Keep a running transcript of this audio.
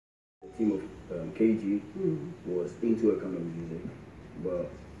team of KG was into a kind of music, but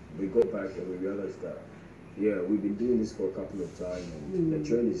we got back and we realized that we've been doing this for a couple of times and the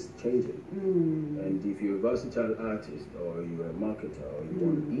trend is changing. And if you're a versatile artist or you're a marketer or you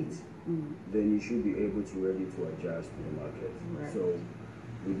want to eat, then you should be able to ready to adjust to the market. Right. So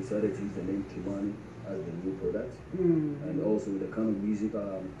we decided to use the name KYMANI as the new product. And also the kind of music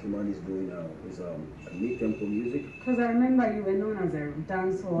KYMANI is doing now is a mid-tempo music. Because I remember you were known as a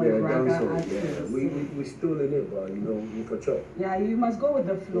dancehall, raga artist. Yeah, we still in it, but you know, we for chop. Yeah, you must go with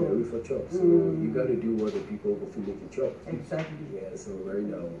the flow. Yeah, we for chop. So you got to do what the people go feel make you chop. Exactly. Yeah, so right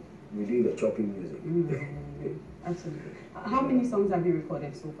now we're doing the chopping music. Absolutely. How many songs have you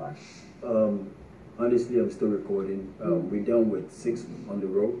recorded so far? Honestly, I'm still recording. We're done with 6 on the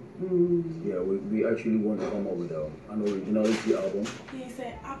road. Yeah, we actually want to come up with an originality album. He's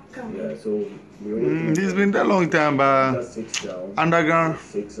an upcoming. Yeah, so we only it's been that long time, but 6 down. underground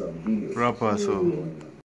 6 videos. rapper, so.